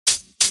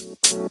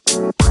Hey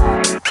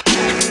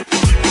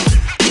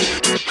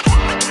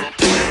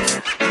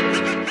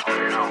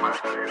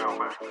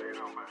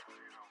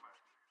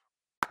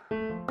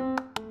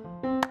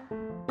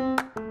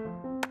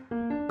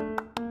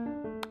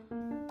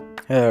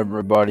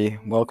everybody,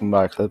 welcome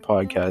back to the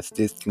podcast,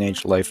 This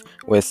Teenage Life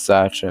with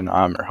Sachin.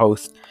 I'm your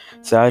host,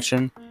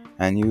 Sachin,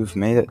 and you've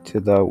made it to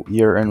the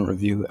year in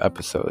review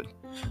episode.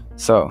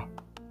 So,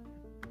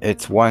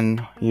 it's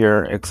 1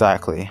 year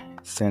exactly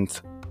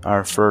since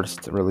our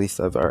first release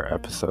of our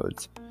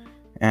episodes,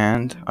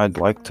 and I'd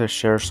like to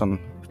share some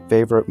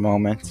favorite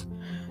moments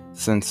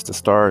since the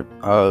start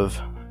of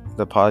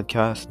the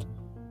podcast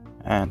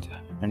and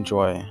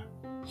enjoy.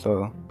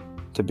 So,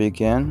 to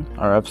begin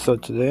our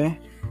episode today,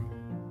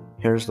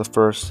 here's the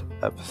first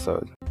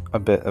episode, a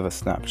bit of a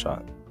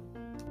snapshot.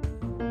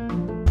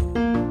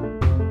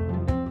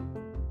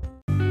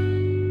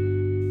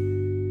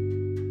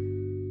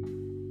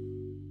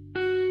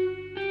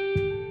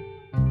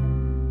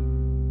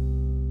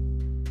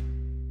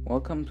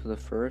 Welcome to the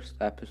first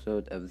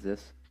episode of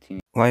This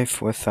Teenage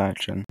Life with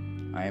Sachin.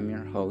 I am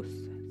your host,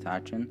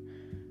 Sachin,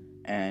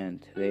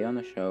 and today on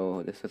the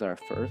show, this is our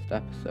first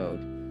episode.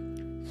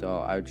 So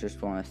I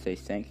just want to say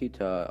thank you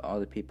to all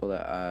the people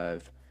that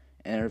I've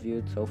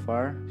interviewed so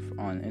far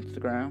on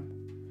Instagram.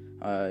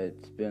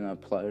 It's been a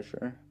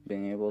pleasure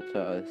being able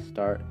to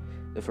start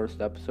the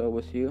first episode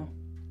with you.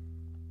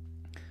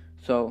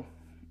 So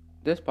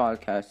this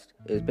podcast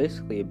is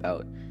basically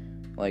about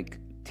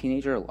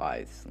teenager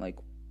lives,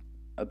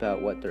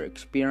 about what their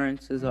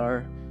experiences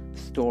are,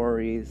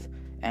 stories,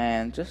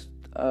 and just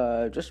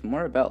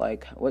more about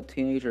what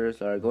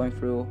teenagers are going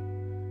through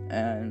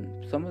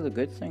and some of the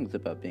good things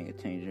about being a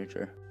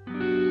teenager.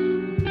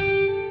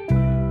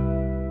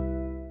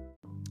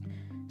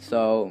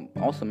 So,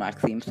 also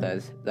Maxime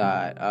says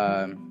that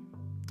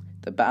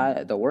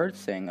the worst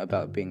thing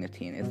about being a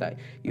teen is that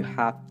you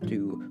have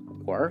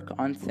to work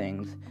on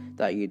things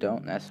that you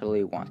don't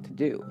necessarily want to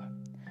do.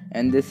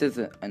 And this is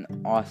an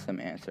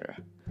awesome answer.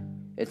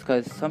 It's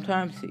because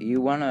sometimes you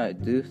want to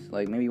do,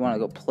 maybe you want to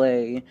go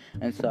play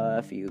and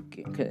stuff, you're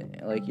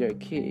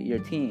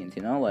teens,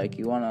 you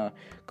want to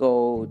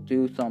go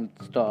do some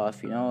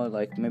stuff,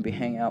 maybe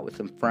hang out with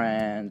some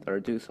friends or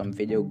do some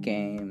video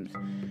games,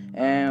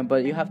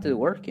 but you have to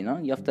work, you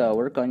have to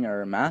work on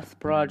your math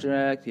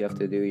project, you have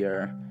to do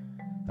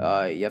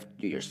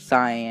your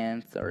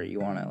science, or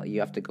you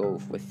have to go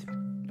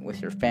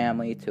with your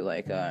family to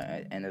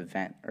an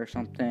event or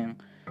something.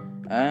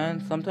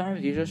 And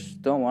sometimes you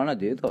just don't want to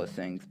do those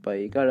things, but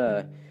you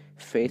gotta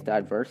face the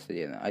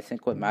adversity. And I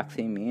think what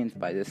Maxime means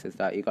by this is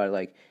that you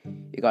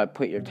gotta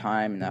put your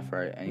time and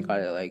effort, and you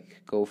gotta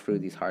go through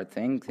these hard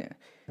things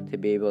to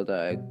be able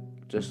to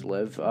just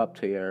live up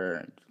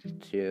to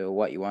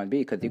what you want to be.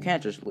 Because you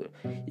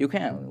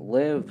can't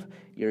live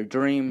your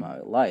dream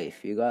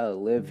life. You gotta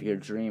live your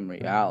dream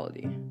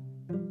reality.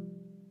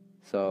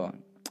 So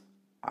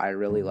I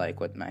really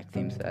like what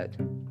Maxime said.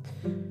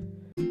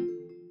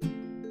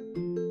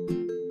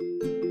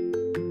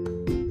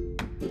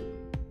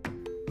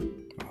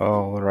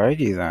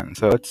 Alrighty then,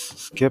 so let's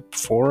skip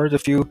forward a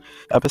few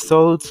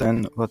episodes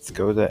and let's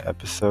go to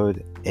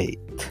episode 8.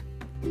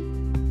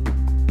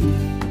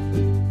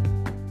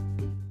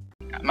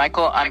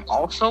 Michael, I'm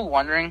also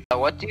wondering,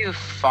 what do you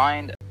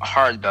find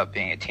hard about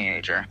being a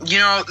teenager?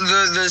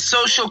 The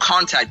social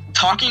contact,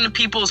 talking to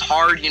people is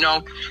hard,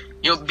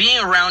 being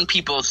around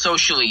people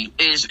socially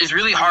is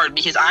really hard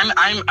because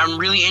I'm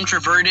really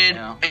introverted.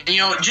 Yeah. And,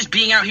 just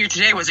being out here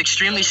today was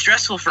extremely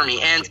stressful for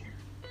me, and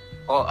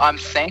well, I'm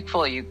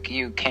thankful you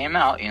came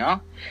out,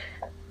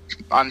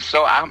 I'm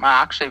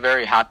actually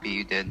very happy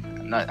you did.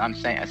 I'm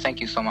saying thank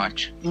you so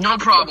much. No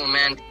problem,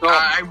 man.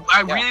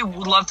 I really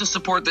would love to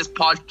support this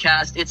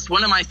podcast. It's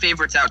one of my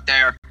favorites out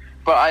there.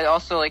 But I'd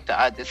also like to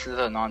add, this is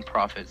a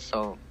non-profit,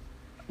 so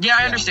yeah,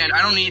 I understand.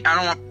 I don't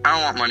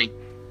want money.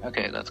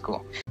 Okay, that's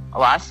cool.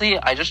 Lastly,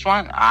 I just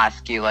want to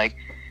ask you,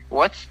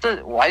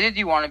 why did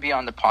you want to be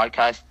on the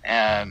podcast?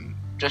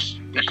 Just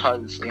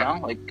because,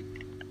 I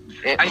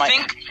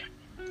think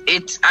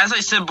it's, as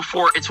I said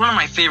before, it's one of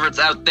my favorites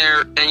out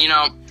there, and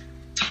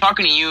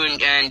talking to you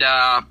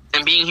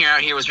and being here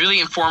out here was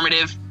really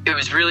informative.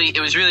 It really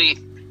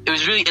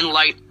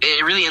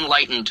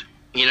enlightened,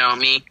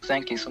 me.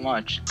 Thank you so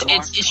much.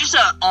 It's just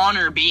an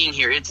honor being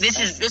here. This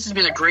has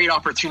been a great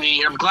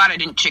opportunity, and I'm glad I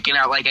didn't chicken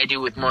out like I do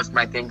with most of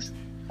my things.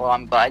 Well,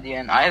 I'm glad you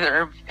didn't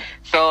either.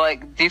 So,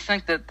 do you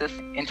think that this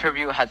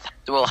interview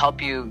will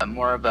help you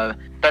more of a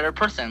better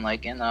person,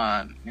 in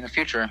the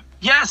future?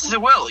 Yes,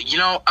 it will.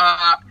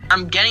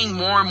 I'm getting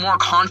more and more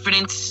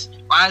confidence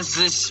as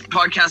this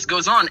podcast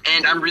goes on,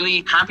 and I'm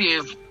really happy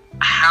of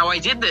how I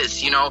did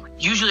this.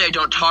 Usually I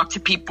don't talk to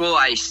people.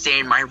 I stay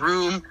in my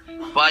room.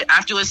 But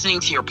after listening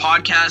to your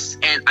podcast,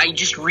 and I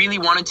just really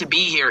wanted to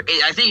be here,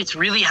 I think it's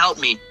really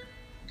helped me.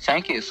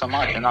 Thank you so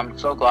much, and I'm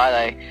so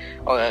glad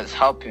it's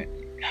helped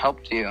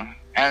you.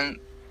 And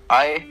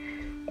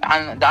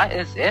that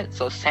is it.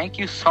 So thank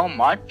you so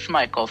much,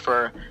 Michael,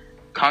 for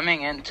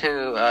coming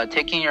into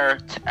taking your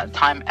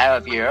time out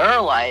of your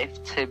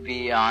life to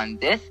be on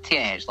This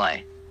Teenage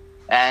Life.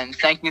 And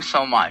thank you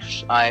so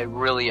much. I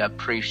really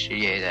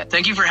appreciate it.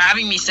 Thank you for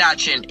having me,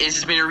 Sachin. This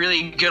has been a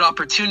really good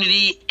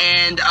opportunity,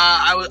 and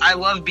I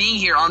love being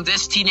here on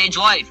This Teenage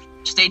Life.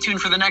 Stay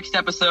tuned for the next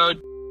episode.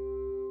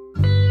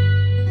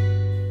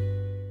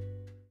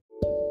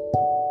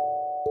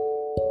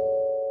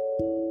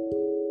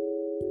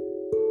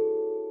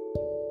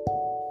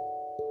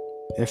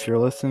 If you're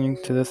listening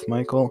to this,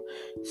 Michael,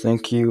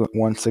 thank you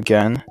once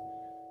again,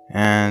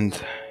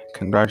 and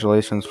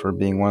congratulations for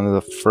being one of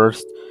the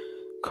first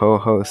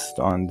co-hosts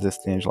on This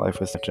Teenage Life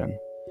with Sachin.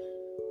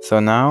 So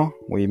now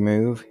we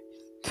move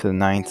to the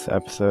 9th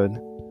episode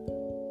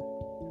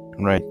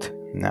right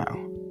now.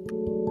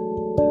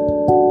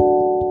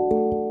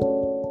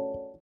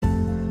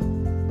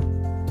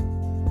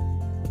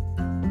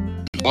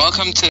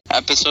 Welcome to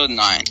episode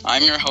 9.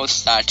 I'm your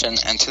host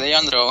Sachin, and today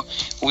on the show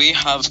we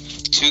have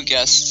two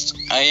guests,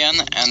 Ayan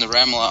and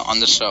Ramla, on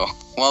the show.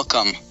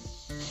 Welcome.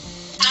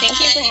 Thank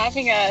you for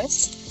having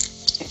us.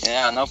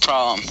 Yeah, no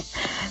problem.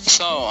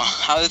 So,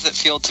 how does it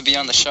feel to be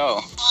on the show?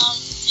 It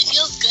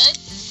feels good.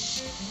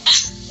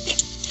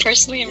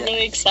 Personally, I'm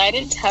really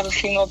excited to have a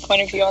female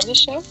point of view on the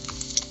show.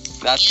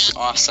 That's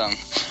awesome.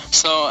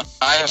 So,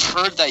 I have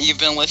heard that you've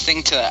been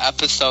listening to the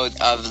episode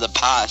of the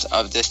past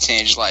of This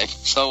Teenage Life.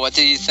 So, what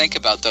did you think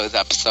about those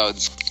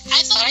episodes?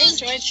 I thought it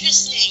was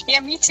interesting. Yeah,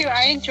 me too.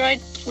 I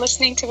enjoyed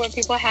listening to what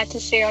people had to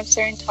say on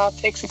certain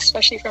topics,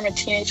 especially from a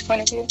teenage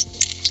point of view.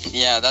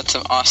 Yeah, that's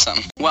awesome.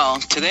 Well,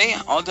 today,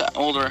 all the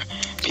older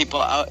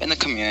people out in the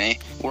community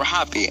were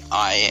happy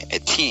I, a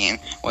teen,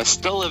 was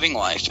still living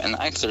life and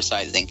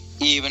exercising,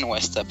 even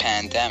with the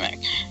pandemic.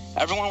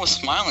 Everyone was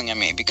smiling at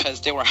me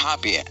because they were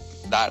happy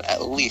that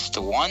at least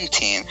one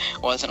teen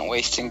wasn't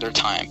wasting their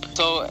time.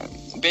 So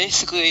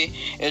basically,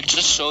 it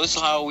just shows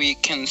how we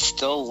can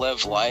still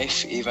live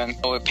life even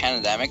with a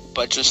pandemic,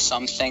 but just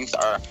some things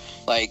are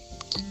like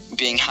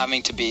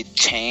having to be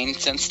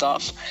changed and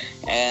stuff,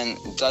 and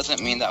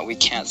doesn't mean that we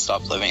can't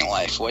stop living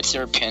life. What's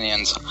your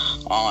opinions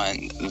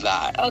on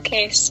that?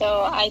 Okay,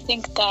 so I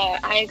think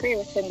that I agree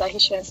with him that he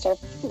shouldn't start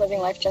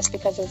living life just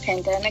because of the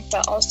pandemic,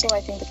 but also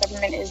I think the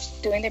government is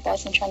doing their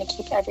best in trying to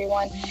keep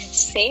everyone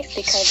safe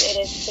because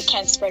it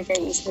can spread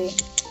very easily.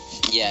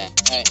 Yeah.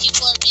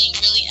 People are being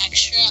really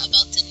extra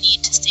about the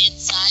need to stay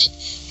inside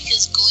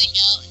because going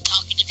out and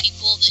talking to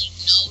people that you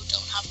know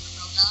don't have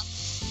corona,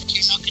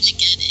 you're not going to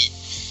get it.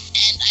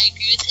 And I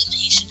agree with him that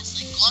he should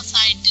just go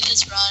outside, do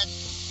his run,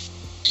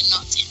 and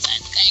not stay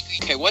inside. I agree.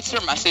 Okay, what's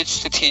your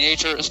message to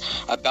teenagers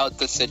about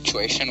the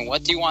situation?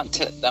 What do you want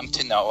them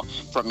to know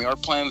from your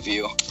point of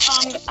view?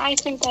 I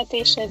think that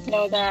they should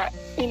know that,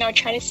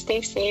 try to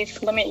stay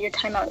safe, limit your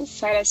time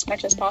outside as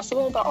much as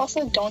possible, but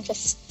also don't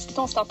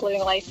stop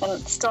living life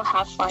and still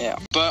have fun. Yeah,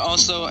 but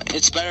also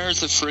it's better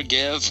to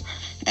forgive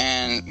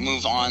and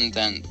move on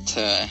than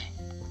to,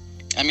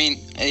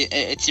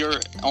 it's your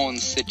own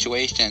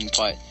situation,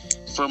 but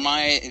for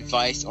my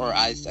advice, or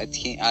as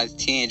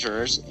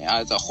teenagers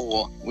as a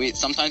whole,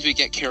 sometimes we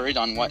get carried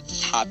on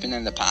what's happened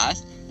in the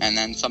past, and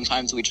then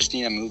sometimes we just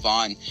need to move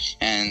on,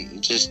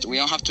 and we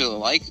don't have to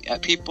like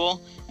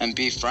people and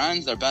be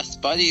friends or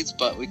best buddies,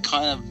 but we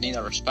kind of need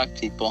to respect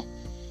people,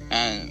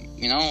 and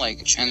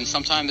and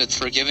sometimes it's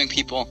forgiving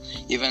people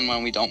even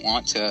when we don't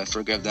want to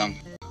forgive them.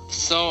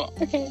 So,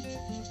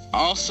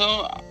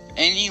 also,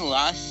 any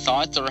last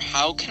thoughts, or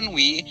how can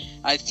we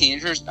as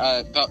teenagers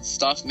about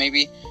stuff,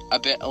 maybe a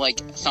bit like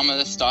some of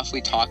the stuff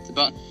we talked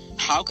about,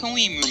 how can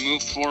we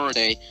move forward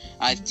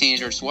as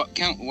teenagers? What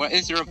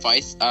is your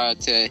advice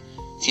to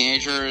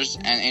teenagers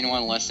and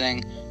anyone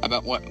listening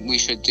about what we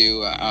should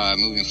do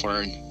moving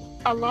forward?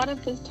 A lot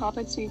of the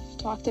topics we've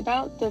talked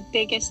about, the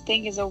biggest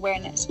thing is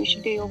awareness. We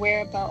should be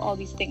aware about all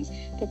these things.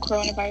 The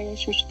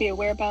coronavirus, we should be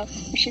aware about.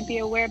 We should be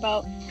aware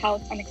about how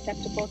it's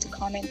unacceptable to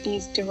comment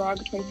these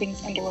derogatory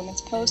things under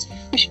women's posts.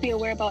 We should be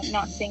aware about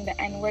not saying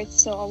the N-word.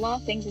 So a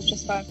lot of things is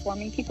just about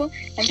informing people.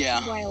 And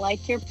that's why I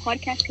like your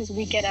podcast, because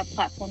we get a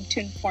platform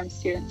to inform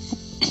students.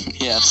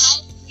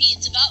 Yes.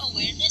 It's about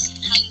awareness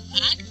and how you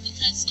act,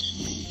 because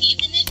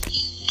even if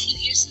you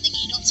hear something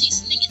and you don't say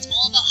something, it's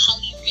all about how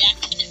you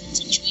react to different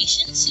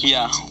situations. So you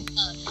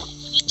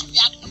need to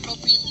react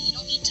appropriately. You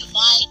don't need to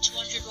buy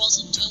 200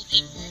 rolls of toilet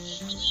paper.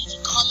 You don't need to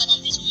comment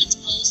on these women's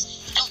posts.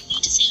 You don't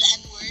need to say the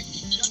N-word.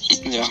 You don't need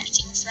to be talking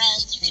to your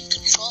friends. You can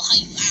control how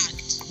you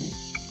act.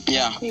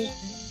 Yeah.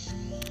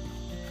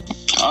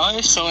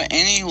 Alright, so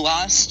any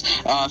last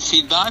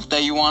feedback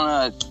that you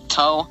want to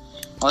tell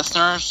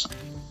listeners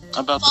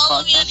about the podcast?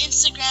 Follow me on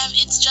Instagram.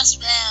 It's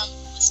just Ram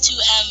with 2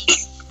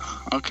 M's.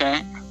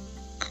 Okay.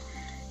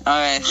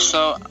 Alright,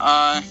 so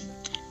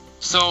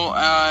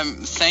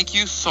thank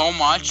you so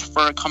much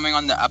for coming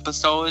on the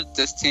episode,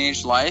 This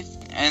Teenage Life,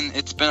 and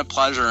it's been a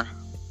pleasure.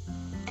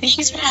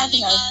 Thanks for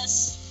having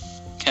us.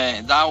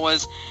 Okay, that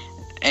was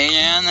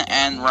Ayan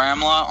and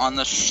Ramla on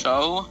the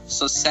show.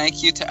 So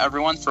thank you to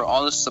everyone for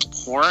all the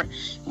support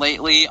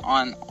lately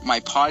on my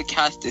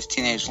podcast, This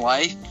Teenage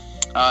Life.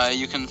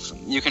 You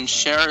can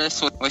share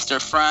this with your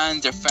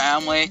friends, your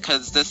family,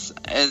 because this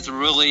is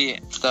really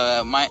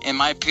in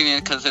my opinion,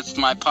 because it's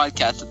my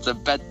podcast, it's the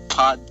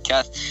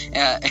podcast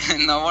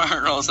in the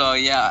world. So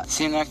yeah,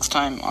 see you next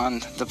time on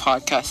the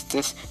podcast,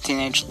 This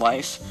Teenage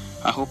Life.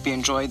 I hope you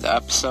enjoyed the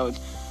episode.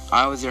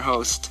 I was your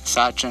host,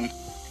 Sachin,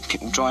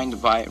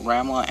 joined by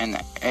Ramla and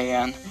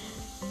Ayan.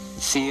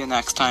 See you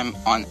next time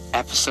on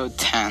episode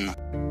 10.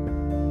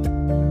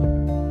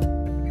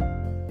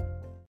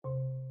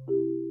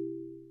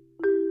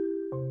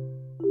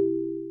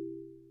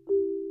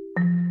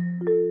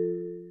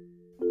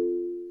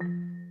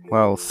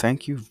 Well,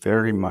 thank you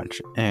very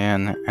much,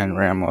 Anne and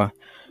Ramla,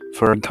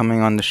 for coming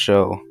on the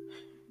show.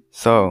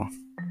 So,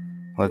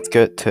 let's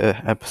get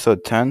to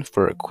episode 10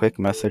 for a quick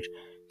message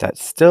that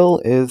still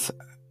is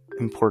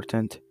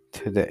important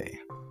today.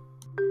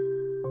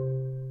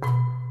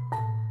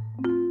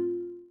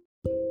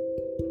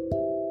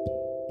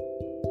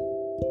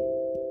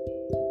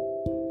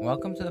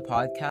 Welcome to the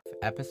podcast,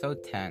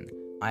 episode 10.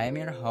 I am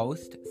your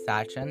host,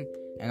 Sachin,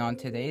 and on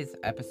today's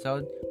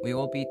episode, we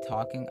will be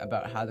talking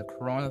about how the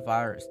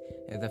coronavirus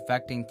is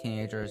affecting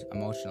teenagers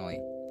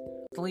emotionally.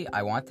 Firstly,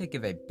 I want to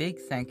give a big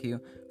thank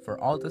you for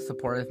all the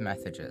supportive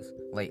messages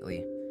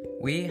lately.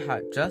 We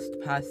have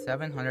just passed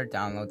 700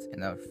 downloads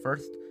in the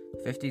first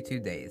 52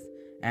 days,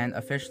 and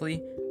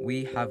officially,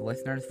 we have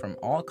listeners from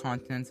all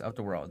continents of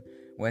the world,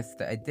 with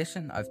the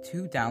addition of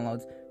 2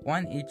 downloads,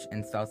 one each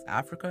in South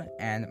Africa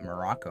and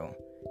Morocco.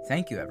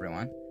 Thank you,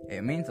 everyone.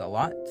 It means a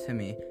lot to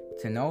me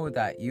to know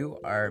that you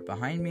are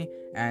behind me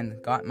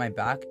and got my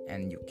back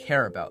and you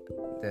care about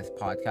this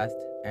podcast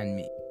and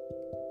me.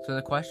 So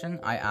the question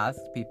I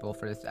asked people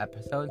for this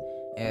episode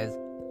is,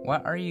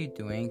 what are you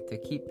doing to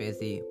keep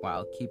busy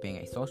while keeping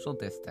a social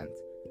distance?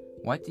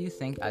 What do you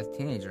think as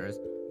teenagers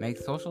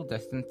makes social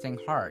distancing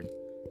hard?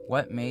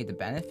 What may the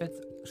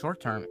benefits,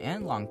 short-term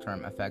and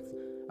long-term effects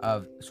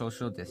of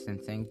social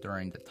distancing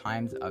during the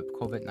times of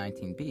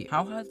COVID-19 be?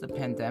 How has the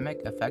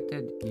pandemic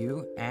affected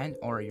you and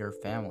or your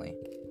family?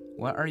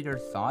 What are your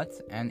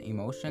thoughts and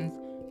emotions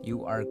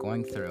you are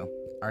going through?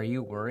 Are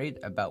you worried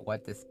about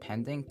what this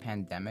pending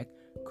pandemic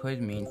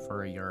could mean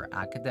for your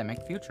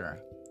academic future?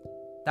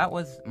 That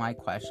was my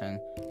question,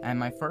 and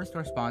my first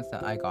response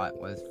that I got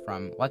was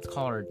from, let's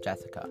call her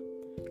Jessica.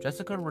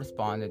 Jessica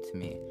responded to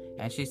me,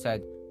 and she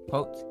said,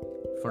 quote,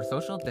 "For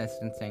social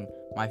distancing,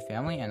 my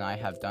family and I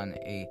have done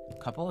a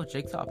couple of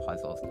jigsaw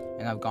puzzles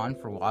and have gone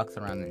for walks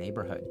around the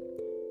neighborhood.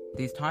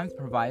 These times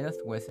provide us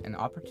with an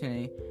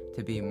opportunity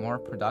to be more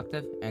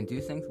productive and do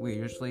things we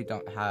usually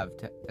don't have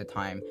the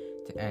time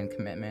and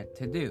commitment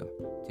to do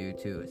due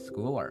to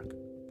schoolwork.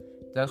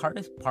 The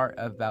hardest part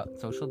about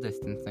social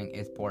distancing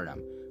is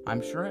boredom.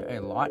 I'm sure a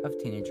lot of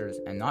teenagers,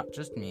 and not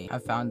just me,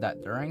 have found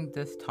that during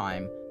this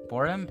time,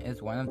 boredom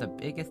is one of the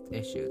biggest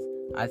issues.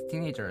 As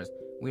teenagers,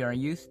 we are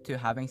used to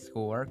having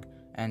schoolwork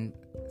and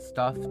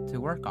stuff to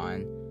work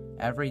on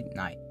every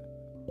night.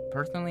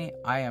 Personally,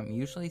 I am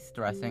usually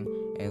stressing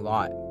a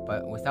lot,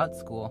 but without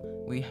school,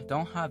 we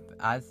don't have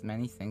as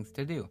many things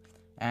to do.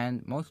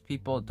 And most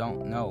people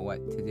don't know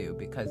what to do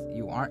because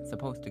you aren't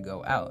supposed to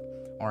go out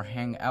or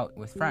hang out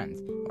with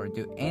friends or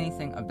do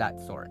anything of that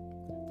sort.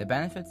 The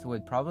benefits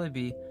would probably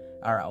be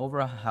our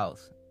overall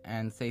health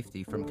and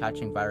safety from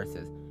catching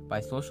viruses by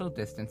social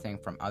distancing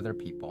from other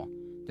people.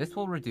 This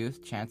will reduce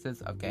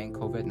chances of getting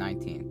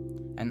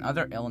COVID-19 and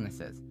other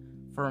illnesses.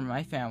 For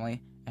my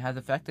family, it has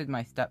affected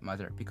my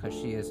stepmother because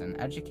she is an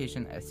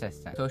education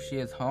assistant, so she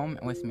is home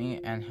with me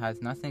and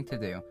has nothing to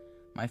do.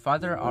 My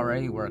father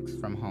already works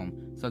from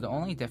home, so the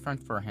only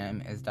difference for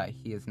him is that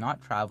he is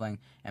not traveling,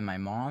 and my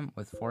mom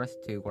was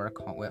forced to work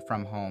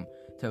from home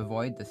to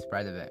avoid the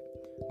spread of it.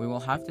 We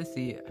will have to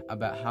see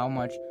about how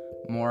much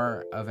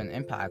more of an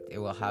impact it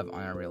will have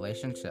on our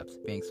relationships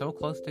being so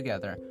close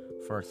together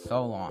for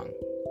so long.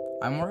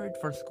 I'm worried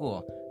for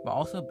school, but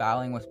also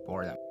battling with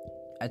boredom.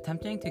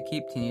 Attempting to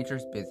keep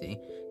teenagers busy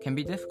can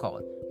be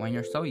difficult when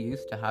you're so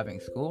used to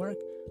having schoolwork.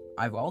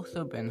 I've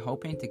also been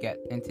hoping to get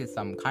into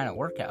some kind of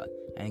workout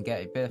and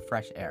get a bit of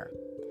fresh air.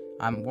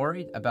 I'm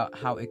worried about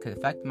how it could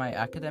affect my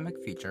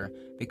academic future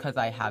because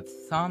I have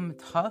some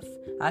tough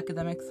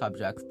academic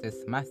subjects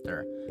this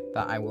semester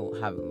that I will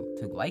have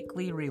to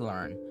likely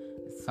relearn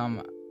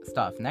some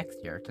stuff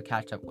next year to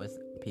catch up with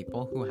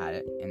people who had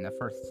it in the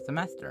first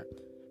semester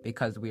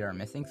because we are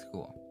missing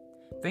school.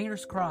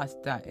 Fingers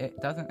crossed that it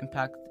doesn't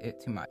impact it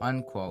too much."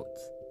 Unquote.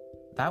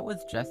 That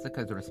was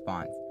Jessica's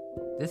response.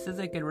 This is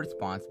a good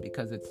response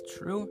because it's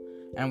true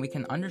and we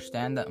can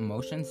understand the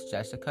emotions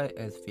Jessica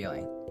is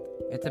feeling.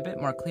 It's a bit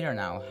more clear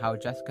now how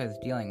Jessica is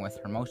dealing with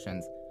her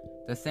emotions.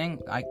 The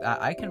thing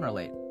I can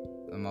relate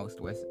the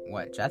most with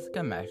what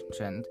Jessica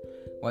mentioned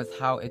was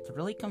how it's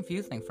really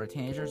confusing for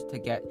teenagers to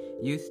get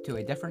used to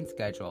a different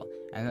schedule,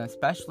 and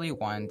especially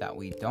one that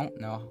we don't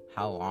know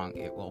how long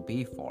it will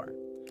be for.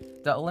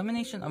 The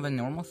elimination of a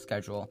normal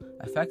schedule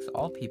affects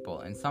all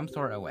people in some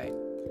sort of way.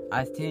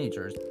 As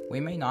teenagers, we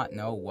may not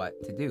know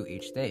what to do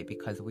each day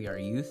because we are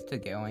used to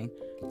going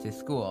to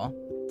school,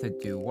 to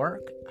do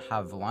work,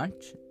 have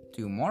lunch,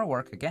 do more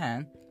work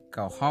again,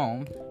 go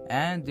home,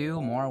 and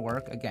do more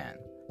work again.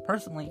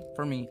 Personally,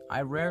 for me,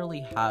 I rarely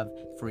have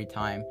free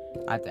time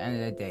at the end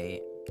of the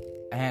day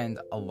and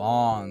a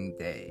long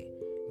day.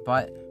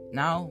 But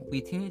now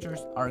we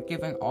teenagers are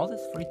given all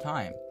this free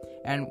time,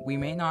 and we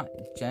may not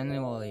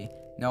genuinely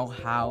know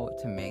how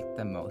to make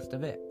the most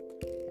of it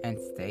and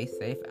stay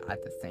safe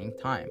at the same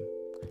time.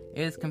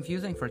 It is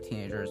confusing for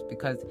teenagers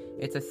because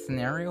it's a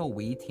scenario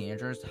we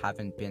teenagers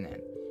haven't been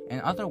in.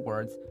 In other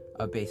words,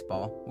 of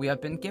baseball, we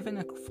have been given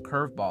a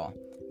curveball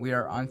we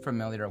are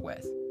unfamiliar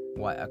with,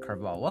 what a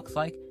curveball looks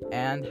like,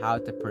 and how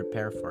to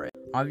prepare for it.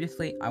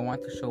 Obviously, I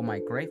want to show my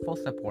grateful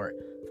support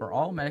for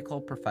all medical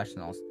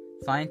professionals,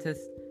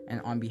 scientists, and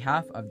on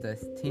behalf of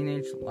this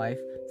Teenage Life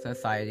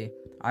Society,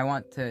 I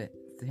want to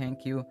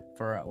thank you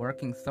for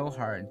working so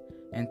hard.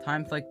 In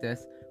times like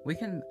this, we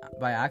can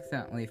by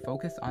accidentally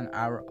focus on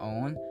our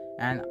own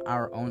and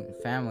our own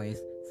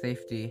families'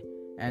 safety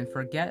and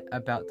forget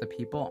about the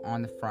people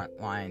on the front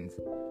lines.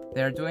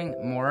 They are doing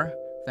more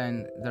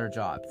than their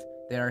jobs.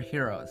 They are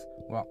heroes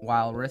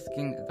while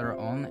risking their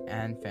own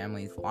and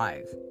families'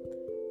 lives.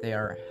 They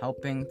are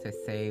helping to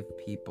save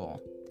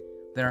people.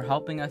 They are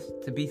helping us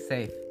to be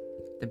safe.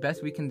 The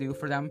best we can do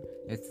for them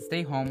is to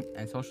stay home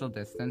and social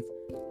distance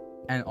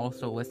and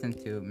also listen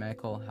to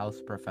medical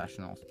health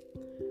professionals.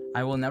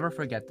 I will never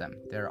forget them.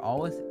 They're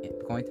always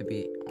going to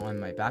be on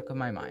my back of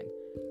my mind.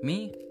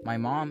 Me, my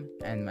mom,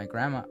 and my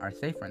grandma are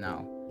safer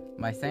now.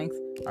 My thanks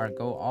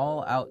go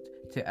all out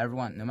to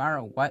everyone, no matter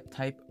what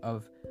type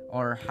of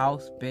or how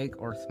big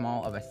or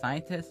small of a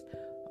scientist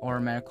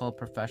or medical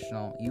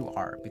professional you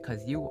are,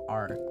 because you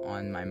are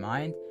on my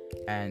mind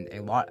and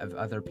a lot of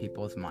other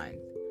people's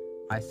minds.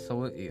 I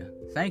salute you.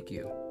 Thank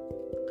you.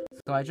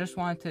 So I just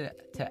wanted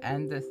to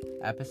end this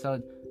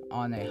episode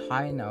on a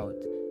high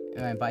note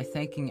by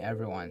thanking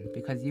everyone,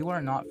 because you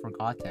are not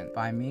forgotten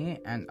by me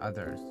and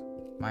others.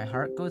 My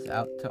heart goes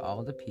out to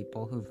all the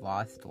people who've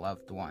lost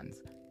loved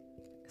ones.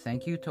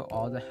 Thank you to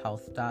all the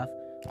health staff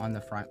on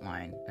the front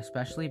line,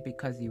 especially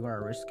because you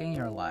are risking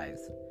your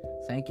lives.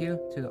 Thank you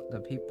to the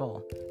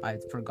people I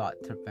forgot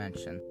to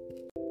mention.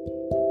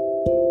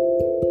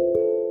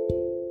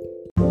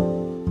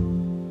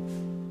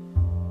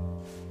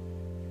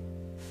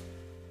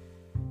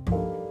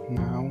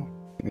 Now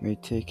we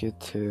take it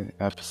to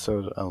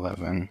episode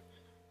 11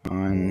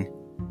 on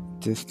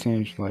This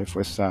Teenage Life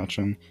with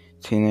Sachin,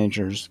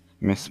 Teenagers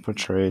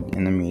Misportrayed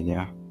in the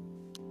Media.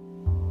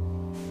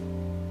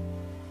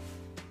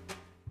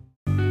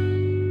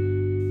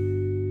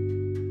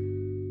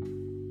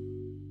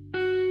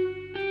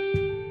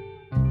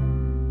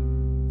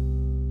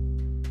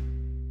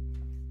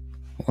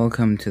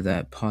 Welcome to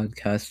that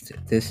podcast,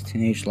 This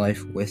Teenage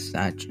Life with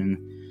Sachin,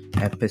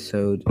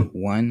 episode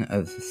 1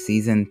 of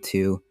season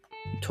 2.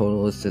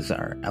 Total, this is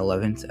our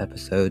 11th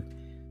episode.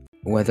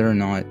 Whether or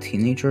not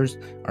teenagers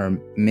are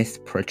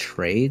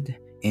misportrayed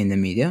in the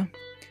media.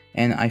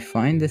 And I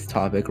find this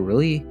topic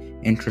really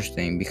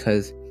interesting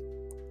because,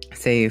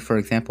 say, for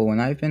example, when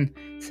I've been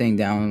sitting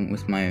down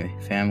with my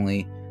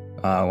family,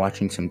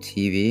 watching some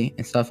TV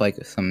and stuff,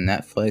 like some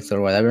Netflix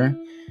or whatever,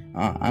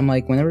 I'm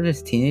like, whenever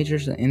there's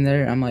teenagers in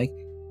there, I'm like,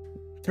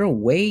 they're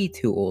way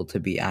too old to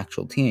be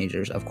actual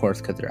teenagers, of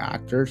course, because they're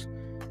actors.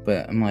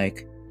 But I'm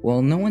like,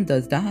 well, no one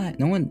does that.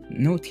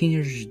 No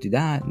teenagers do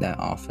that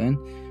often.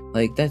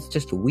 Like, that's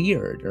just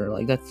weird, or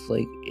like that's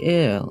like,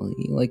 yeah,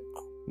 like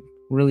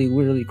really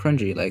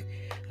cringy. Like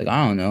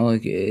I don't know.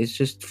 Like, it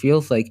just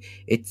feels like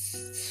it's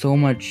so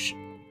much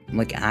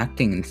like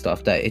acting and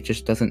stuff that it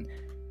just doesn't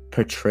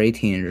portray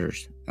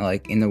teenagers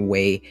like in the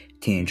way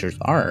teenagers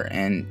are,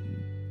 and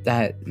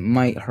that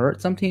might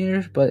hurt some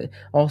teenagers, but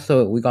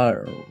also we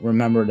gotta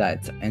remember that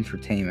it's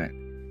entertainment,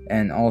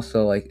 and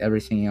also like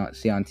everything you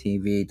see on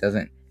TV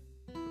doesn't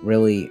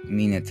really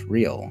mean it's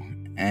real,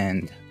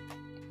 and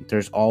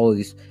there's all of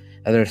these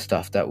other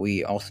stuff that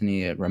we also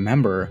need to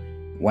remember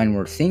when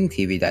we're seeing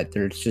TV, that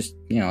there's just,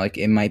 like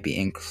it might be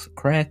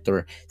incorrect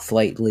or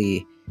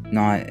slightly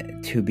not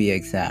to be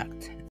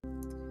exact.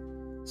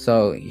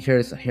 So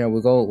here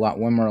we go.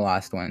 One more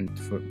last one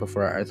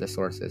before our other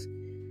sources.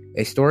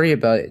 A story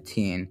about a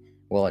teen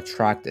will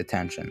attract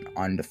attention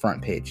on the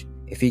front page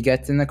if he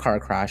gets in a car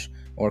crash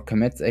or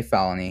commits a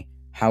felony.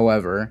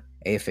 However,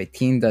 if a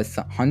teen does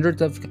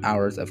hundreds of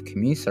hours of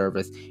community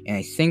service in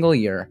a single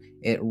year,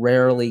 it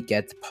rarely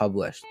gets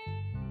published.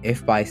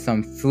 If by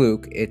some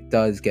fluke it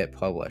does get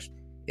published,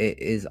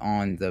 it is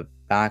on the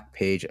back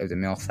page of the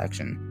mail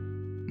section.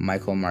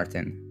 Michael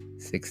Martin,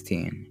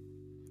 16.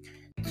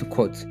 So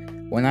quotes,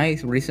 when I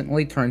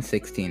recently turned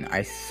 16,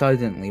 I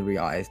suddenly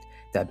realized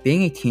that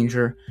being a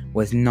teenager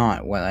was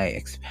not what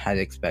I had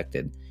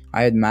expected.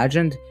 I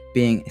imagined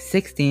being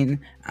 16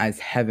 as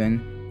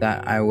heaven,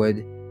 that I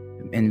would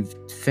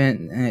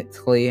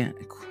infinitely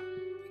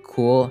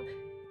cool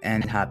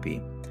and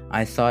happy.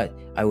 I thought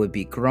I would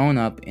be grown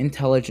up,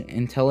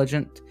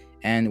 intelligent,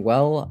 and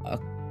well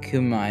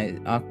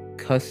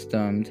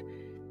accustomed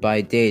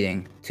by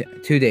dating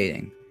to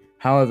dating.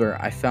 However,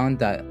 I found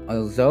that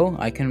although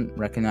I can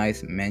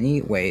recognize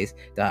many ways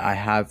that I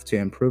have to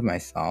improve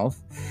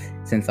myself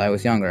since I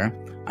was younger,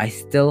 I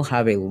still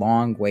have a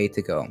long way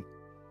to go.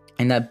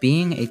 And that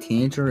being a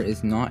teenager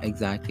is not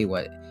exactly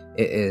what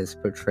it is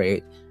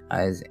portrayed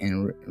as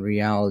in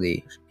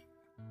reality.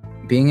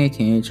 Being a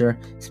teenager,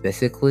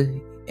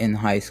 specifically in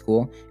high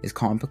school, is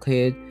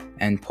complicated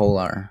and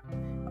polar.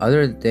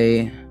 Other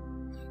days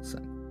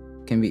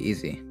can be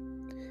easy.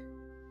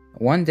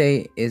 One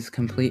day is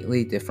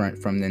completely different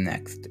from the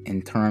next.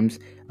 In terms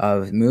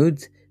of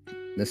moods,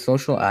 the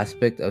social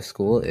aspect of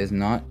school is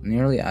not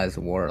nearly as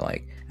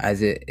warlike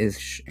as it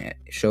is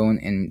shown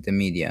in the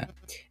media,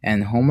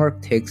 and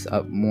homework takes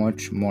up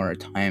much more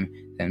time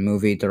than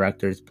movie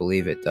directors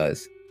believe it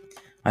does.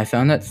 I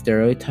found that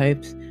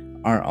stereotypes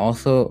are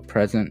also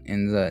present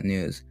in the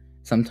news.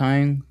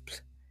 Something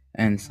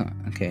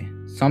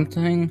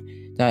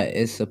that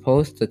is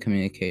supposed to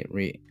communicate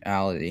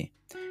reality.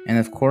 And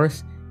of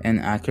course, an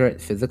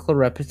accurate physical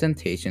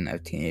representation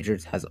of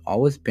teenagers has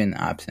always been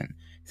absent,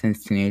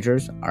 since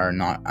teenagers are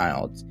not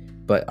adults,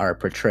 but are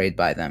portrayed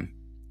by them.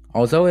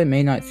 Although it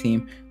may not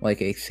seem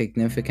like a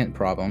significant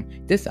problem,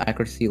 this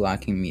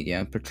accuracy-lacking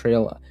media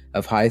portrayal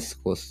of high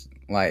school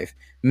life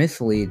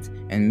misleads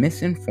and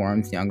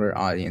misinforms younger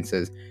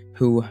audiences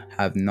who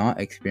have not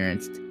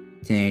experienced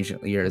teenage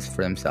years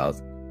for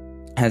themselves,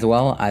 as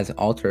well as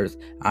alters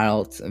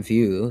adults'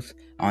 views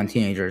on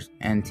teenagers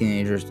and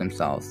teenagers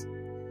themselves.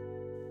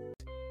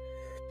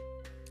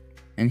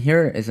 And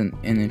here is an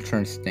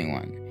interesting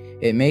one.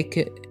 It make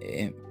it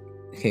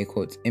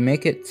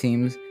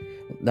seems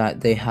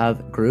that they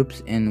have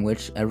groups in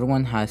which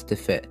everyone has to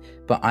fit,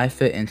 but I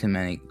fit into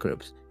many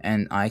groups,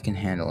 and I can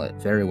handle it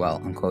very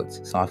well,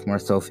 unquotes, sophomore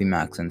Sophie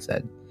Maxson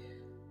said.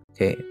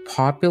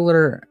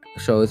 Popular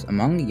shows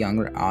among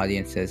younger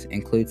audiences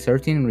include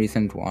 13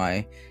 Reasons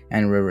Why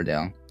and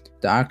Riverdale.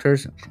 The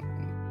actors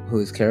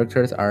whose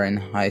characters are in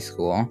high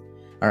school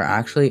are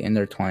actually in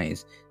their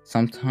 20s,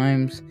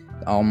 sometimes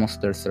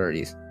almost their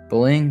 30s.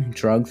 Bullying,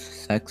 drugs,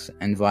 sex,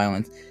 and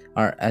violence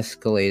are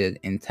escalated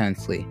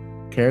intensely.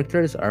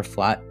 Characters are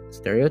flat,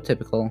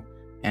 stereotypical,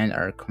 and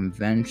are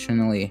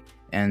conventionally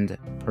and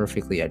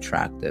perfectly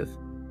attractive.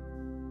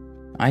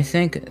 I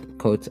think,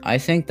 quotes, I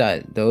think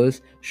that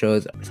those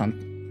shows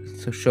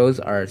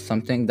are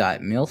something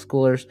that middle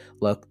schoolers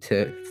look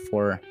to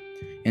for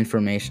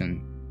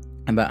information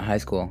about high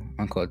school,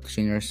 unquote,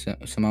 Junior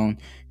Simone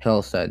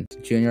Hill said.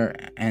 Junior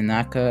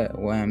Anaka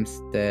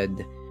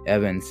Wamstead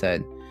Evans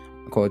said,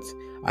 quotes,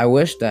 I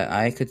wish that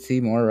I could see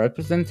more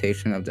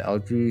representation of the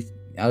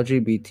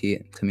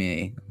LGBT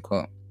community,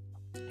 quote.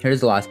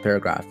 Here's the last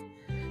paragraph.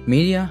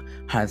 Media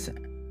has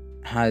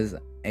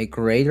a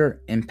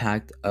greater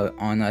impact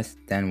on us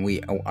than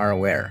we are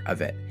aware of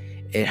it.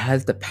 It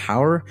has the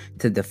power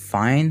to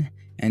define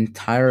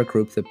entire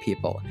groups of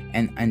people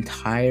and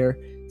entire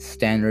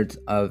standards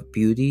of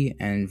beauty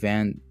and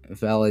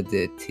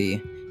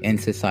validity in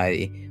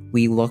society.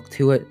 We look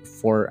to it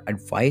for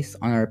advice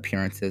on our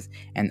appearances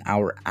and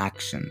our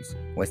actions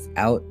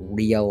without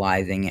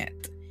realizing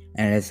it.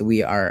 And as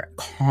we are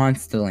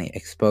constantly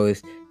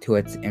exposed to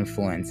its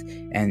influence,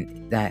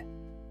 and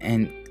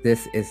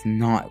this is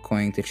not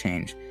going to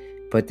change,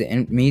 but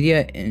the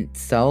media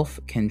itself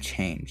can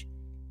change.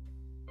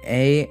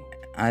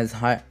 As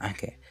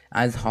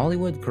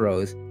Hollywood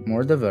grows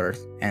more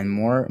diverse and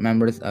more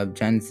members of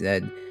Gen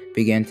Z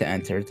begin to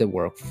enter the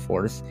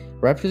workforce,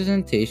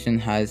 representation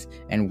has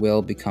and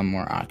will become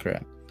more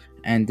accurate.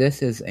 And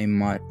this is a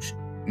much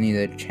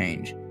needed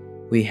change.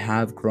 We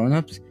have grown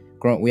up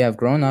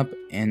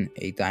in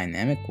a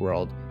dynamic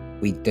world.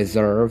 We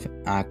deserve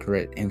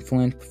accurate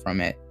influence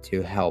from it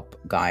to help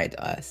guide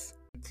us.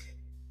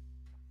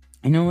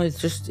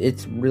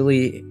 It's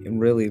really,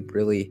 really,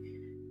 really,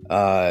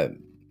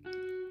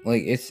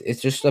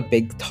 it's just a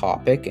big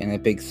topic and a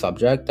big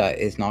subject that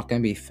is not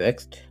going to be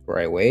fixed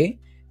right away.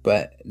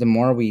 But the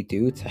more we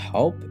do to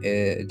help,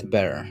 the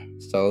better.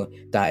 So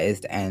that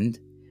is the end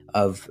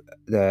of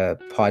the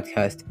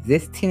podcast,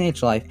 This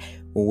Teenage Life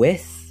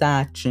with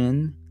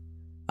Sachin.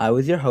 I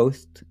was your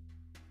host,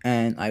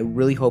 and I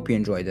really hope you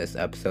enjoyed this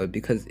episode,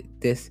 because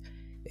this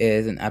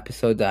is an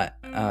episode that,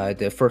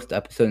 the first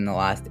episode in the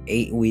last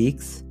 8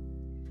 weeks.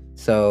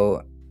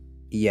 So,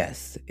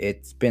 yes,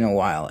 it's been a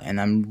while,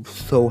 and I'm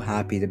so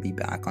happy to be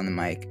back on the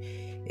mic.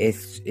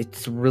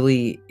 It's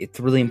really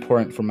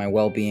important for my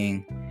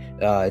well-being,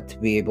 to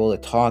be able to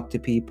talk to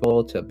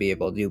people, to be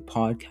able to do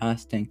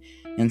podcasting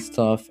and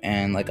stuff.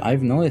 And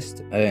I've noticed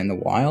in a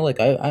while,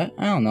 I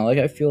don't know,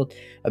 I feel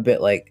a bit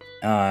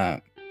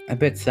a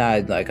bit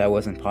sad, I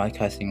wasn't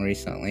podcasting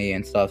recently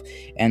and stuff.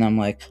 And I'm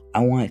I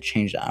want to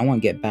change that. I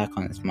want to get back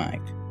on this mic.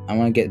 I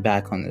want to get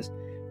back on this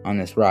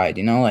ride,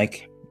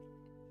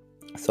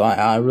 So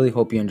I really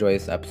hope you enjoy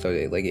this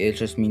episode. It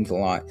just means a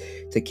lot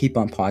to keep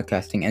on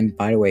podcasting. And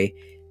by the way,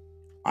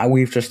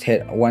 we've just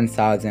hit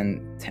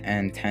 1,010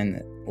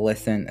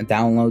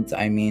 downloads.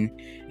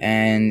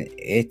 And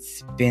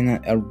it's been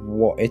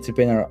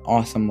an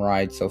awesome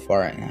ride so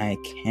far, and I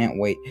can't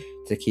wait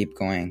to keep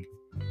going.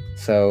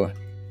 So,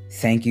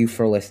 thank you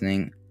for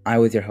listening. I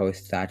was your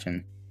host,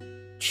 Sachin.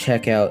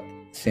 Check out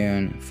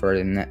soon for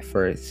the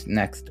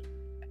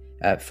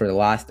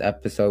last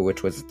episode,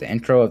 which was the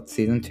intro of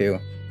season 2.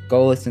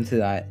 Go listen to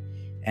that,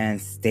 and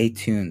stay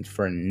tuned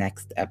for the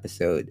next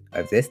episode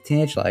of This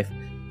Teenage Life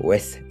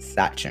with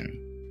Sachin.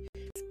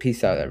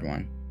 Peace out,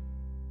 everyone.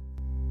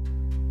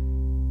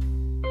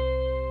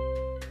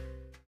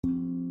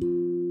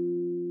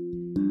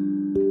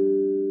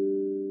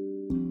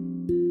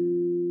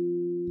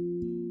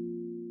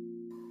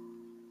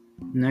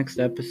 next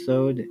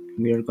episode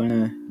we are going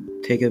to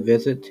take a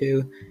visit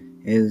to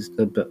is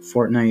the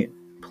Fortnite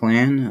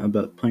plan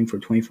about playing for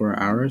 24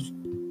 hours.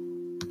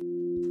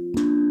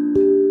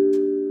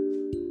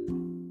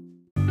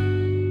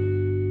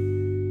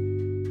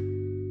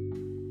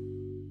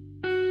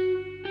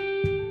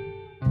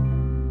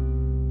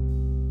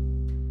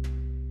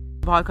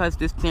 Podcast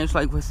Distinguished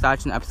Life with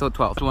Sachin, episode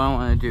 12. So what I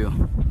want to do,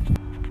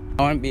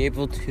 I want to be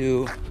able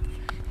to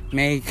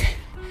make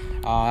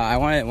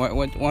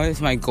what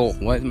is my goal?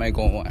 What is my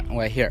goal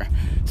right here?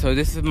 So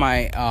this is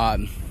my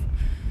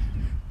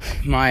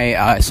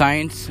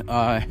science.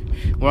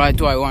 What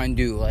do I want to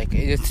do? Like,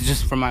 it's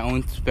just for my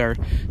own spare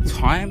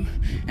time,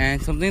 and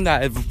something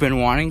that I've been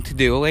wanting to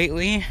do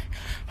lately,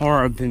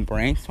 or I've been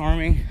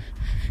brainstorming,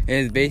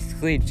 is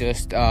basically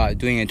just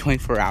doing a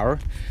 24-hour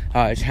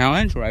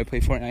challenge where I play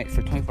Fortnite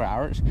for 24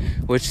 hours,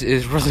 which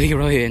is really,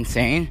 really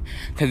insane,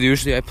 because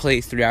usually I play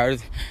 3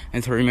 hours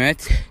and 30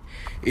 minutes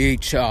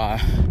each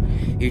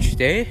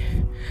day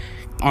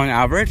on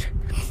average,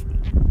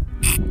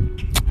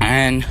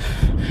 and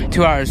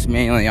 2 hours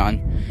mainly on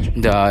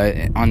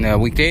the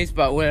weekdays,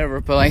 but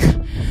whatever. But like,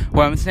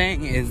 what I'm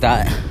saying is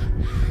that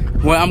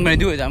what I'm going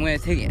to do is I'm going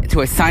to take it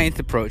to a science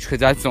approach, because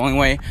that's the only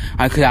way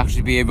I could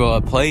actually be able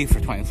to play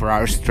for 24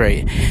 hours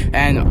straight.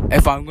 And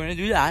if I'm going to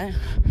do that,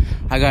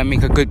 I got to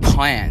make a good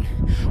plan.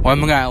 What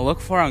I'm going to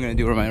look for, I'm going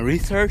to do my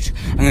research.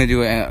 I'm going to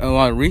do a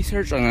lot of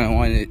research. I'm going to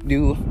want to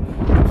do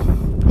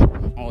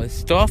all this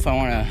stuff. I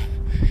want to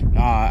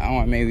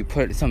maybe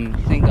put some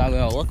things I'm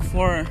going to look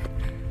for,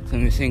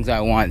 some things I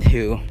want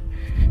to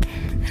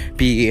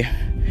be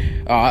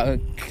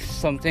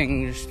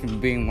something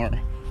just being more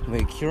of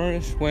a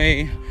curious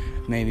way,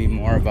 maybe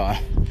more about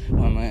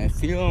what am I going to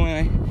feel when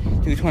I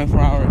do 24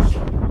 hours,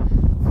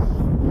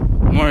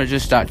 more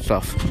just that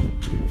stuff.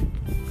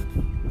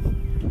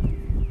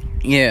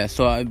 Yeah,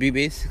 so I'd be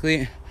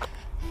basically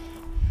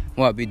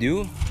what we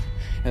do,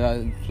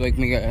 like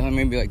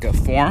maybe like a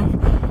form.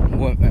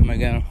 What am I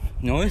gonna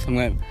notice?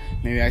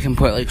 Maybe I can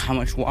put like how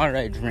much water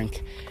I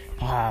drink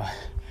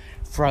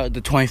for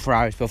the 24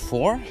 hours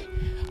before,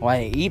 what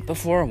I eat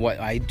before, what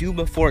I do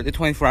before the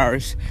 24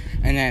 hours,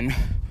 and then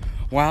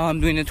while I'm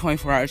doing the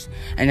 24 hours,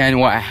 and then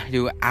what I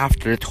do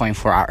after the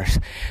 24 hours,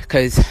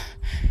 because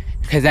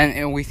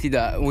then we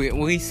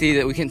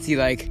can see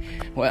like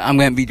what I'm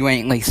gonna be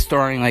doing, like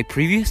starting like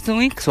previous to the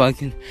week, so I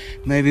can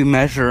maybe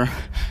measure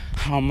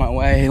what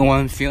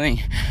I'm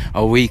feeling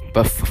a week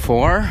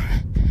before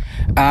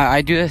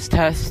I do this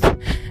test,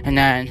 and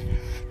then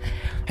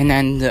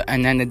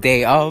the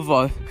day of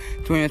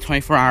doing the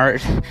 24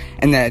 hours,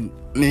 and then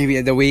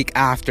maybe the week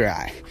after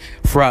that.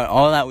 Throughout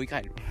all that week,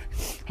 I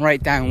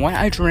write down what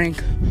I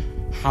drink,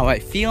 how I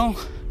feel.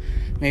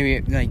 Maybe,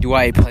 like, do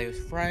I play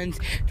with friends?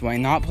 Do I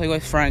not play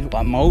with friends?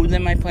 What mode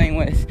am I playing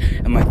with?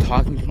 Am I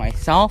talking to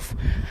myself?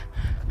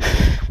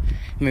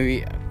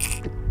 Maybe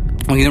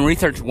we can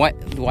research what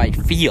do I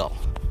feel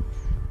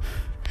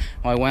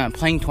when I'm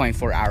playing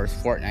 24 hours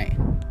Fortnite.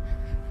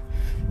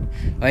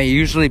 Like,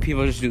 usually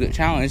people just do the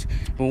challenge,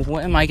 but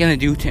what am I going to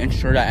do to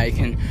ensure that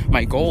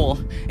my goal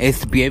is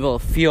to be able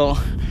to feel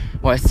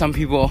what some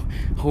people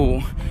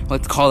who,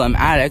 let's call them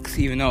addicts,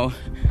 even though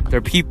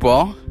they're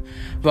people,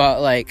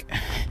 but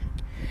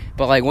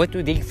what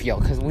do they feel?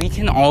 Because we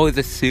can always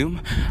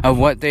assume of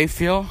what they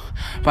feel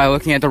by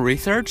looking at the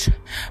research.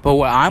 But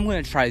what I'm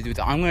going to try to do is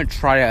I'm going to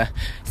try to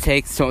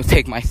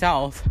take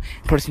myself,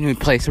 a person who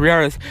plays 3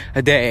 hours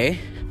a day,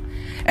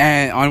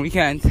 and on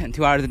weekends,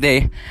 2 hours a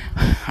day.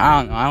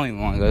 I don't even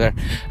want to go there.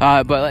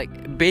 But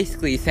like,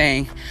 basically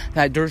saying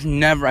that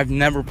I've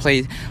never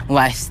played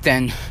more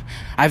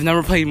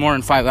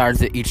than 5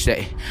 hours each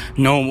day.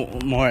 No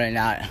more than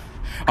that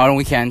on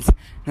weekends.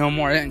 No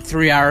more than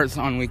 3 hours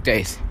on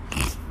weekdays.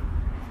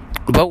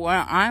 But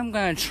what I'm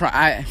going to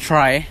try,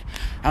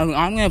 I'm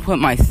going to put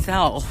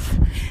myself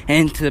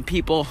into the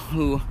people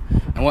who,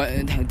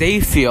 what they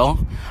feel.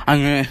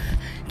 I'm going to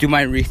do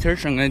my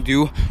research. I'm going to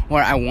do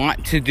what I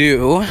want to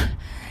do,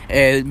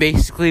 is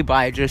basically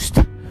by just,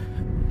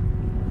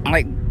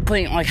 like,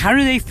 putting, like, how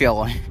do they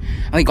feel?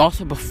 Like,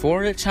 also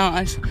before the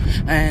challenge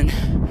and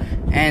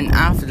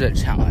after the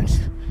challenge.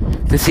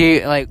 To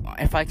see, like,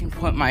 if I can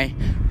put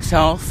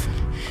myself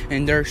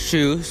in their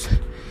shoes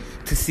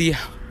to see,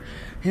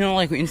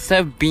 like,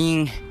 instead of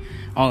being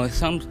all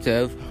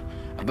assumptive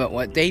about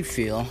what they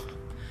feel,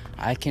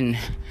 I can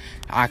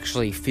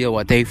actually feel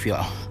what they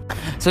feel.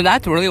 So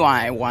that's really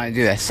why I want to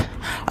do this.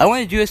 I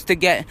want to do this to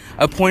get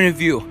a point of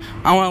view.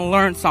 I want to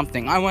learn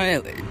something. I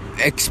want to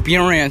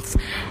experience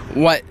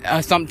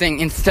something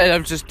instead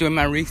of just doing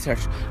my research.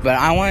 But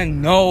I want to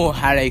know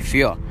how they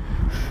feel.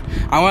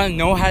 I want to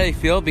know how they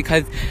feel,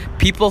 because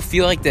people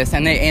feel like this,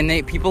 and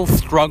people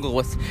struggle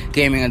with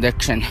gaming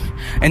addiction,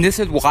 and this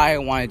is why I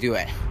want to do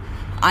it.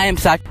 I am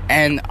such,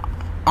 and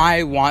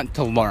I want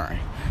to learn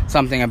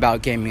something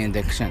about gaming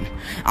addiction.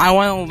 I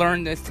want to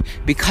learn this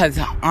because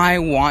I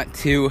want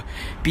to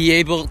be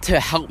able to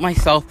help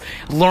myself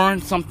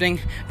learn something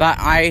that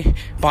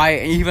by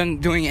even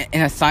doing it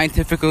in a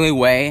scientific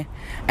way,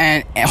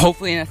 and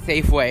hopefully in a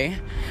safe way,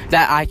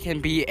 that I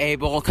can be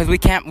able, because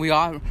we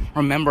all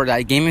remember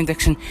that gaming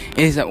addiction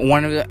is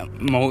one of the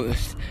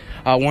most,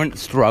 one of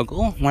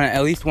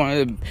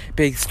the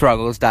big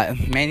struggles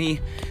that many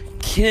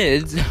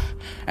kids,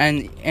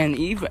 and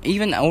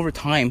even over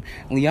time,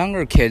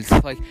 younger kids,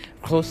 like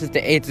closest to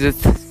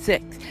ages of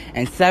 6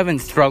 and 7,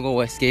 struggle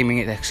with gaming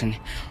addiction.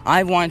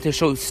 I wanted to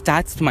show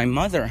stats to my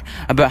mother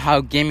about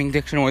how gaming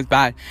addiction was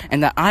bad,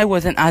 and that I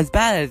wasn't as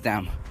bad as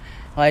them.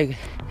 Like,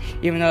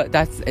 even though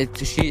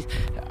she's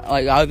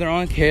like, I was their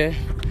own kid,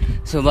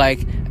 so like,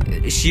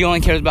 she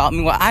only cares about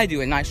me what I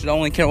do, and I should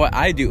only care what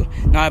I do,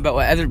 not about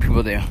what other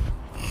people do.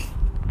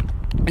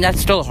 And that's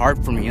still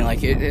hard for me.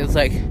 Like, it's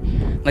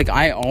like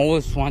I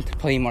always want to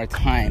play more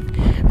time,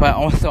 but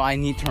also I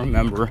need to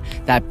remember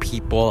that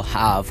people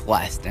have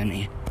less than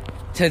me.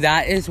 So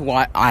that is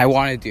what I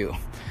want to do.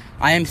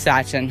 I am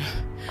Sachin.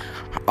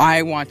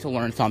 I want to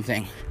learn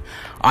something.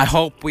 I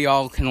hope we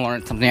all can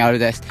learn something out of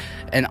this,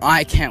 and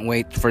I can't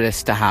wait for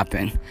this to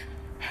happen.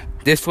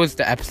 This was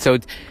the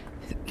episode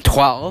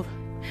 12,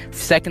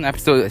 second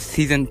episode of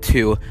season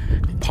 2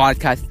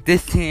 podcast,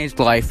 This Teenage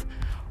Life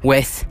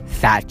with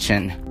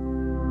Sachin.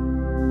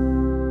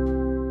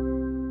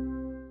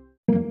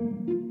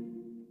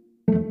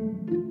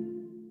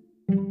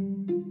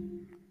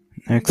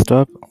 Next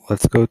up,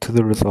 let's go to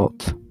the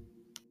results.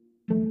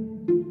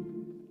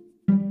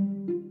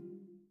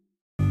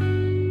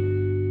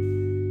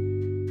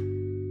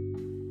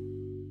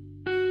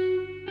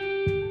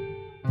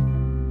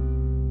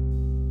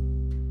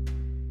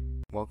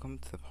 Welcome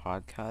to the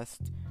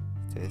podcast,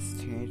 This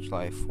Teenage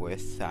Life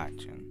with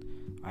Sachin.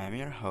 I am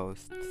your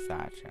host,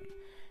 Sachin,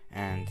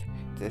 and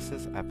this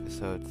is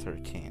episode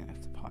 13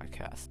 of the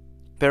podcast.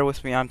 Bear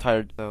with me, I'm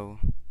tired. So,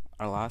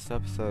 our last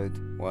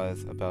episode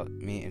was about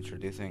me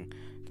introducing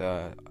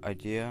the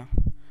idea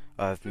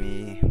of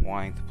me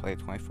wanting to play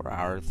 24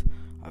 hours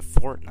of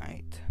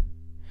Fortnite,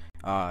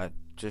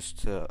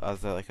 just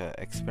as a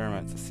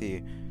experiment to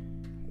see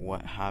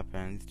what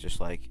happens, just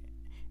like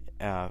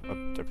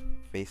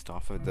based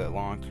off of the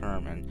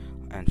long-term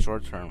and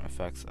short-term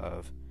effects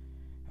of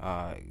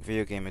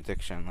video game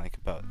addiction,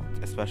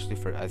 especially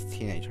as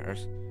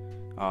teenagers,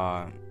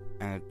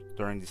 and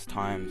during these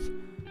times,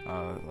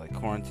 like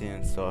quarantine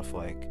and stuff,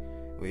 like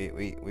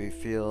we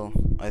feel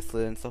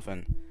isolated and stuff,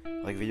 and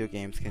like video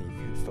games you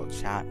can still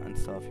chat and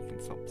stuff, you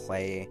can still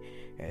play.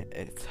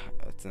 It's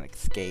an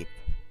escape.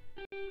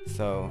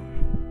 So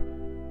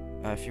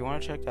if you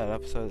want to check that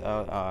episode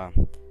out,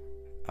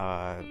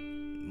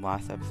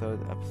 last episode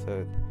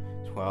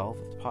 12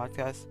 of the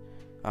podcast,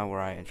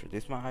 where I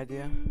introduced my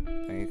idea,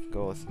 then you can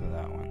go listen to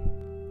that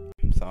one.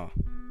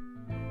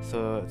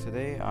 So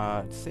today,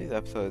 today's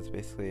episode is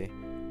basically,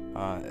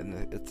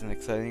 it's an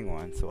exciting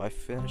one. So I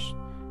finished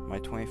my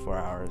 24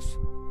 hours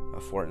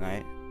of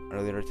Fortnite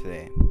earlier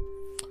today,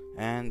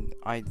 and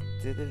I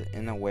did it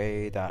in a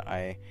way that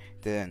I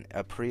did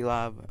a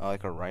pre-lab,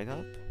 like a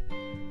write-up,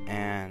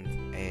 and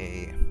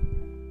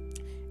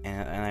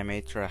I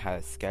made sure I had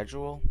a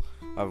schedule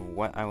of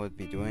what I would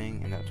be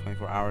doing in that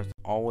 24 hours.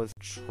 Always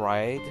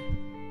tried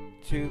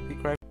to be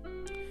correct.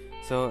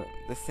 So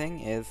the thing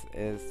is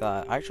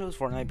that I chose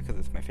Fortnite because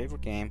it's my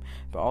favorite game,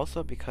 but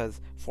also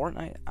because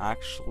Fortnite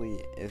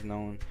actually is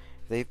known.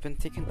 They've been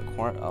taken to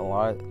court a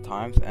lot of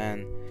times,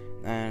 and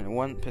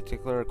one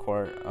particular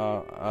court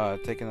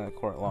taken to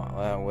court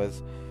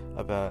was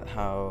about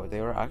how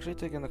they were actually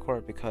taken to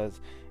court because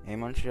a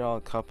Montreal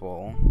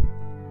couple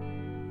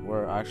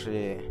were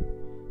actually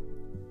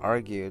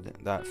argued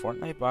that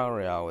Fortnite Battle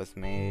Royale was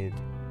made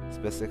to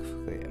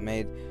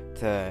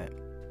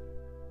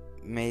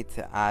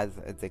as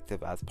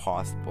addictive as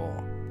possible,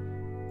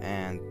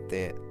 and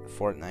the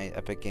Fortnite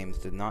Epic Games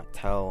did not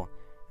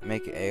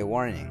make a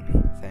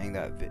warning saying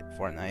that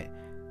Fortnite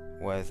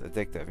was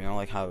addictive. You know,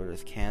 like how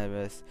there's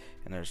cannabis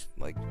and there's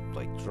like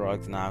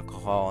drugs and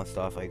alcohol and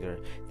stuff, like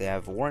they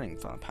have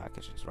warnings on the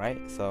packages, right?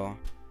 So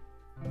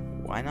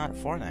why not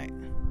Fortnite?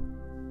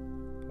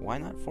 Why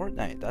not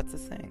Fortnite? That's the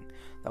thing.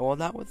 Well,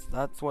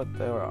 that's what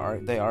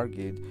they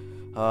argued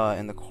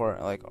in the court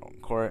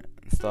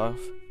and stuff.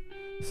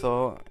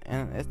 So,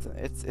 and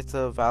it's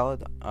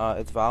valid,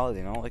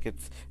 you know, like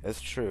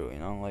it's true, you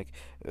know,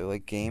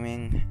 like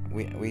gaming,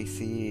 we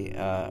see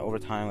over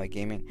time, like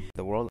gaming,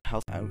 the World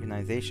Health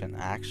Organization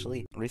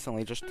actually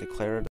recently just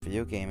declared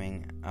video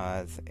gaming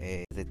as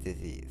a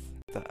disease.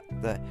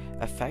 The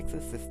effects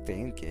of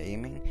sustained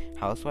gaming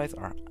health-wise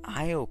are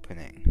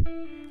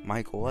eye-opening.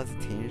 My goal as a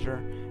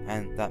teenager,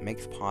 and that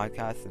makes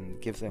podcasts and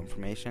gives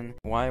information,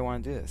 why I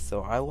want to do this.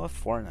 So I love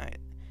Fortnite,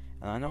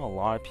 and I know a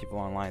lot of people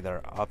online that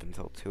are up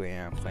until 2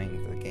 a.m.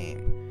 playing the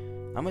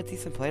game. I'm a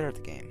decent player at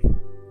the game.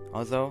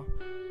 Although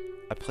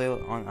I play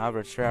on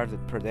average 3 hours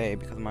per day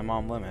because of my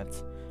mom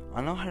limits,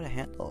 I know how to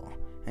handle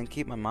and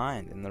keep my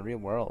mind in the real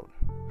world.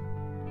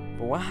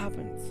 But what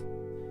happens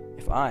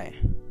if I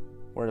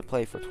were to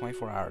play for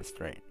 24 hours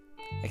straight,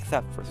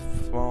 except for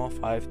small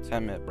 5-10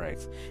 minute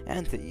breaks,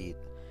 and to eat,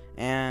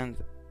 and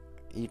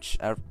each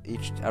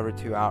every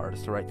 2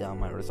 hours to write down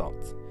my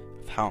results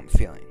of how I'm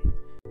feeling?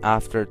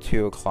 After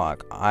 2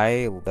 o'clock,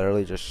 I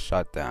literally just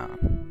shut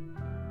down.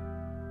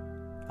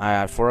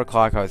 at 4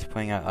 o'clock I was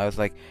playing at, I was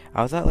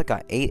at like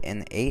a 8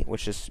 and 8,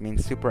 which just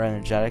means super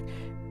energetic,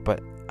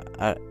 but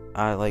at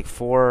like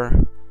 4,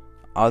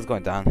 I was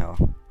going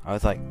downhill. I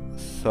was like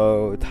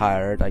so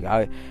tired. Like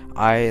I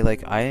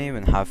didn't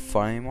even have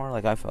fun anymore.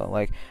 Like I felt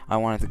like I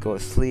wanted to go to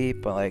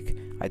sleep, but like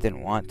I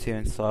didn't want to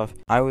and stuff.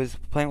 I was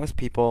playing with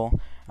people,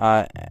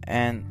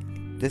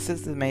 and this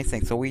is the main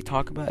thing. So we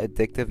talk about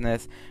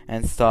addictiveness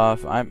and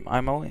stuff. I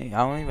don't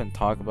even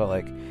talk about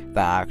like the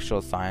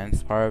actual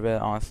science part of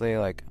it. Honestly,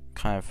 like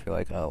kind of feel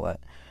like I'll let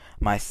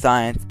my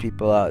science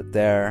people out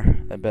there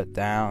a bit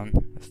down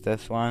with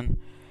this one,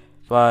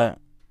 but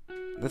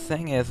the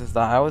thing is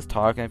that I was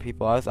talking to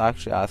people. I was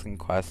actually asking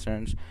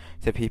questions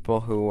to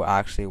people who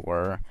actually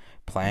were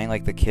playing,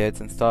 like the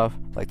kids and stuff,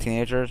 like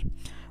teenagers.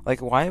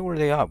 Like, why were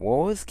they up?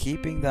 What was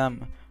keeping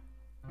them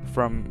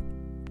from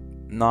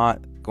not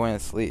going to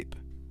sleep?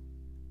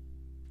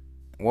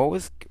 What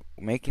was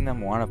making them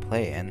want to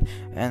play? And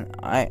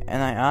I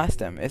asked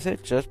them, is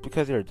it just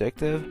because you're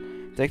addicted,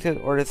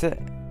 or is it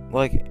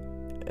like,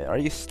 are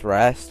you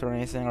stressed or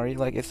anything? Are you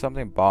like, is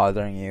something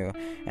bothering you,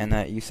 and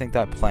that you think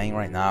that playing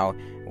right now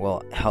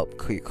will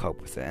help you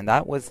cope with it? And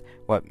that was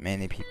what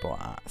many people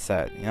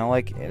said. You know,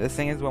 like the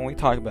thing is, when we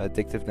talk about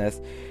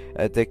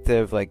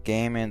addictive like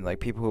gaming, like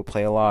people who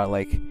play a lot,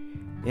 like,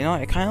 you know,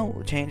 it kind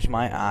of changed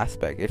my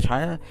aspect. It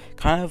kind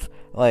of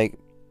like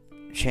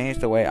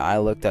changed the way I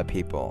looked at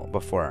people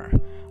before.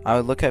 I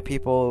would look at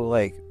people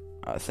like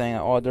saying,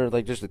 oh, they're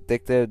like just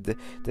addicted.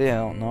 They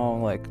don't know,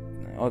 like,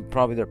 oh,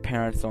 probably their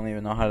parents don't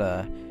even know how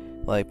to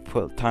like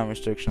put time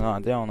restriction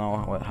on. They don't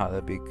know how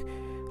to be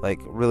like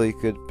really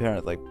good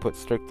parents, like put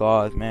strict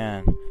laws.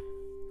 Man,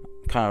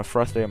 kind of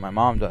frustrated. My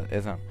mom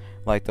isn't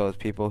like those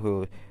people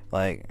who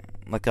like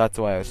that's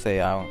why I would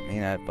say, I don't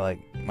mean it, but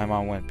like my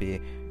mom wouldn't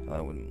be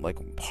like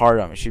hard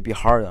on me. She'd be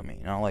hard on me,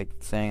 you know, like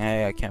saying,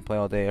 hey, I can't play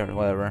all day or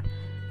whatever.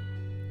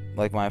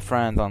 Like my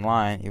friends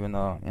online, even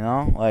though, you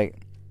know, like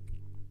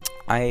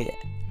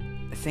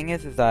the thing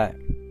is that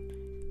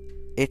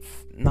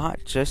it's not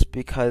just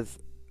because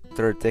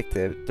they're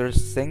addictive.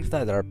 There's things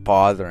that are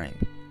bothering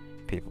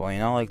people, you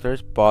know, like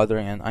there's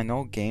bothering, and I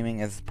know gaming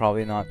is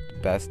probably not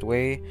the best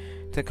way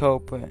to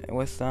cope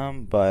with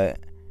them, but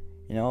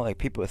you know, like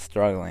people are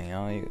struggling, you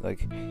know, like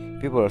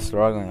people are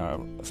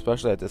struggling,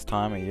 especially at this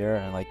time of year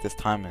and like this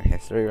time in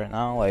history right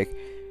now, like,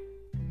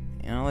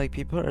 you know, like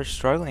people are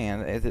struggling,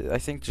 and I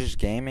think just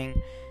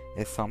gaming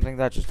is something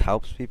that just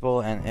helps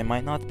people, and it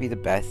might not be the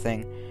best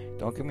thing.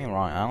 Don't get me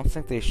wrong, I don't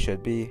think they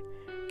should be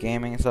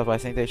gaming and stuff. I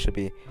think they should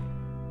be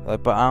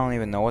like, but I don't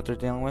even know what they're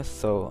dealing with,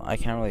 so I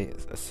can't really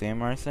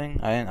assume or anything.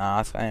 I didn't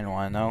ask, I didn't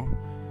want to know.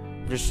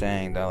 I'm just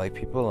saying that like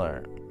people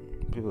are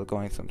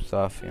going through some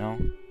stuff, you know.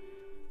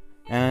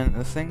 And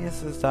the thing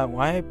is that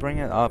why I bring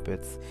it up,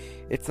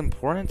 it's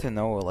important to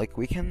know, like,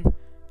 we can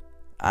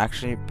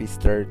actually be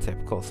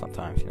stereotypical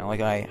sometimes, you know.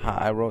 Like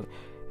I wrote,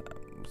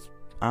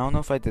 I don't know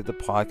if I did the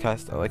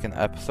podcast or like an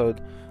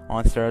episode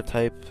on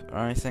stereotype or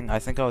anything. I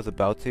think I was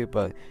about to,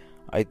 but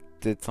I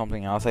did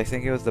something else. I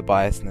think it was the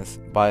biased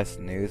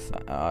news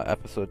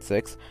episode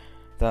 6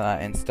 that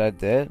I instead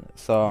did.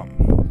 So,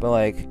 but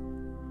like,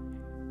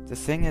 the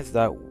thing is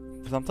that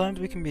sometimes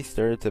we can be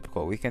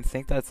stereotypical. We can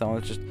think that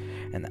someone's just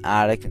an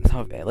addict and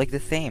stuff. Like the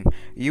same.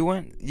 You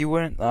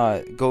wouldn't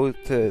go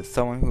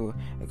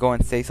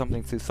and say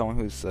something to someone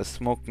who's a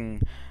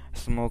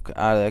smoke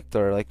addict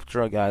or like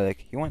drug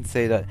addict. You wouldn't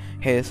say that,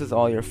 hey, this is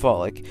all your fault.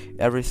 Like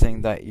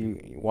everything that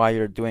why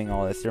you're doing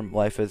all this, your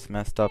life is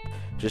messed up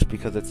just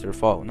because it's your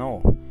fault.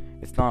 No.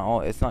 It's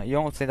not. You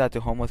don't say that to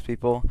homeless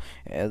people,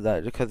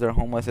 that because they're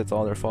homeless it's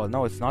all their fault.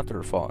 No, it's not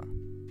their fault.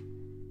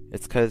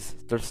 It's because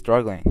they're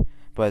struggling.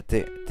 But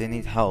they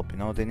need help, you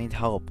know, they need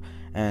help,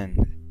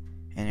 and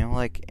you know,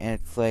 like, and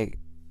it's like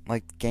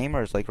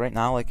gamers, like right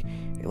now,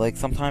 like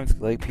sometimes,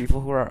 like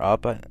people who are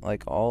up at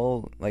like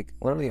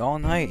literally all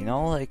night, you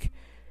know, like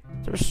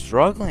they're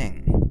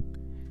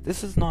struggling.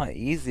 This is not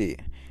easy.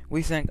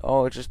 We think,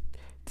 oh, just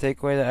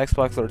take away the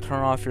Xbox or turn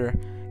off your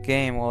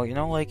game. Well, you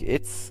know, like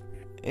it's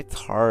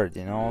hard,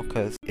 you know,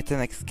 because it's an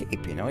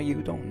escape, you know.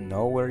 You don't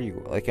know where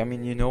you, like, I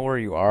mean, you know where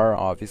you are,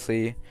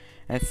 obviously,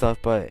 and stuff,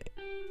 but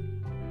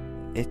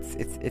it's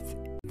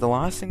the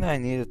last thing that I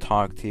need to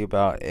talk to you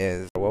about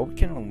is what we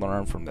can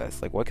learn from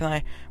this. Like, what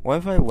have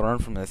I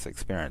learned from this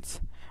experience?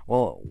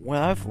 Well, what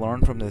I've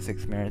learned from this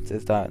experience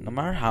is that no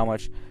matter how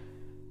much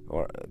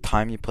or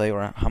time you play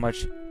or how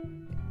much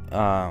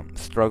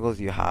struggles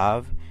you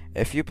have,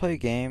 if you play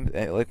games,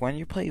 like when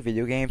you play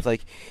video games,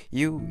 like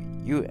you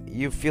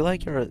feel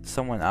like you're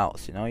someone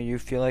else, you know. You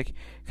feel like,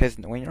 because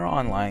when you're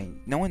online,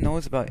 no one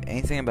knows about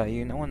anything about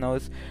you. No one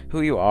knows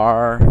who you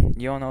are.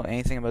 You don't know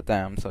anything about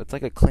them. So it's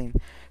like a clean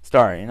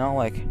start, you know.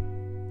 Like,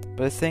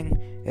 but the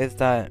thing is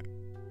that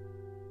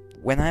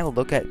when I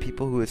look at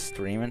people who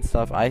stream and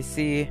stuff, I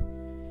see.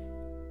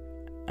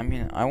 I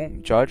mean, I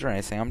won't judge or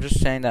anything. I'm just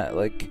saying that,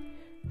 like,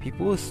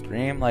 people who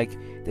stream, like,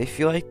 they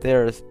feel like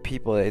there's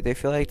people, they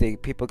feel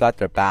like people got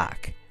their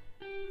back.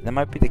 That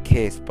might be the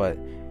case, but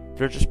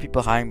they're just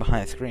people hiding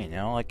behind a screen, you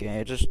know? Like,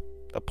 it just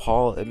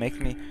it makes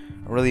me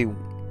really,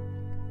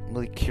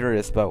 really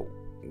curious about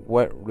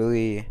what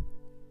really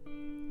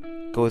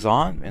goes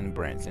on in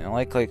brains,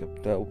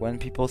 when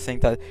people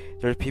think that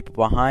there's people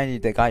behind you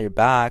that got your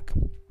back,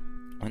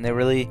 when they're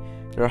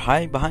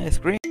hiding behind a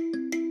screen.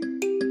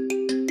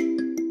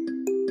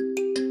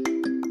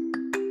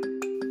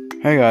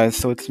 Hey guys,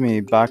 so it's me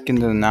back in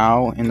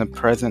the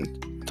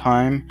present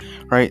time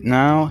right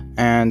now,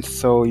 and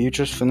so you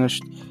just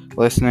finished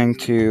listening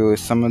to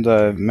some of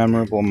the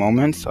memorable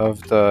moments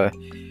of the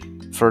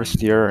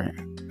first year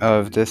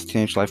of this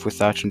Teenage Life with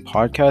Sachin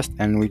podcast,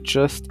 and we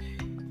just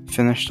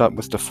finished up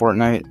with the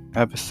Fortnite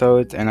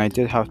episodes, and I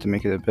did have to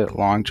make it a bit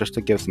long just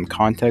to give some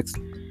context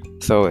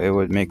so it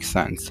would make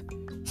sense.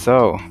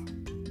 So,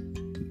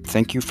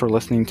 thank you for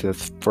listening to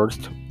this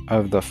first part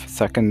of the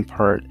second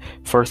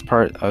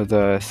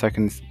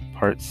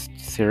part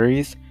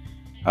series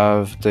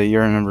of the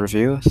year in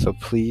review. So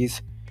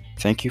please,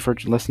 thank you for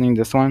listening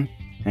to this one,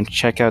 and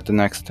check out the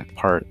next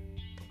part.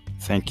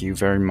 Thank you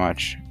very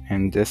much.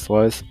 And this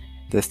was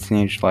This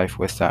Teenage Life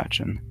with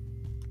Sachin.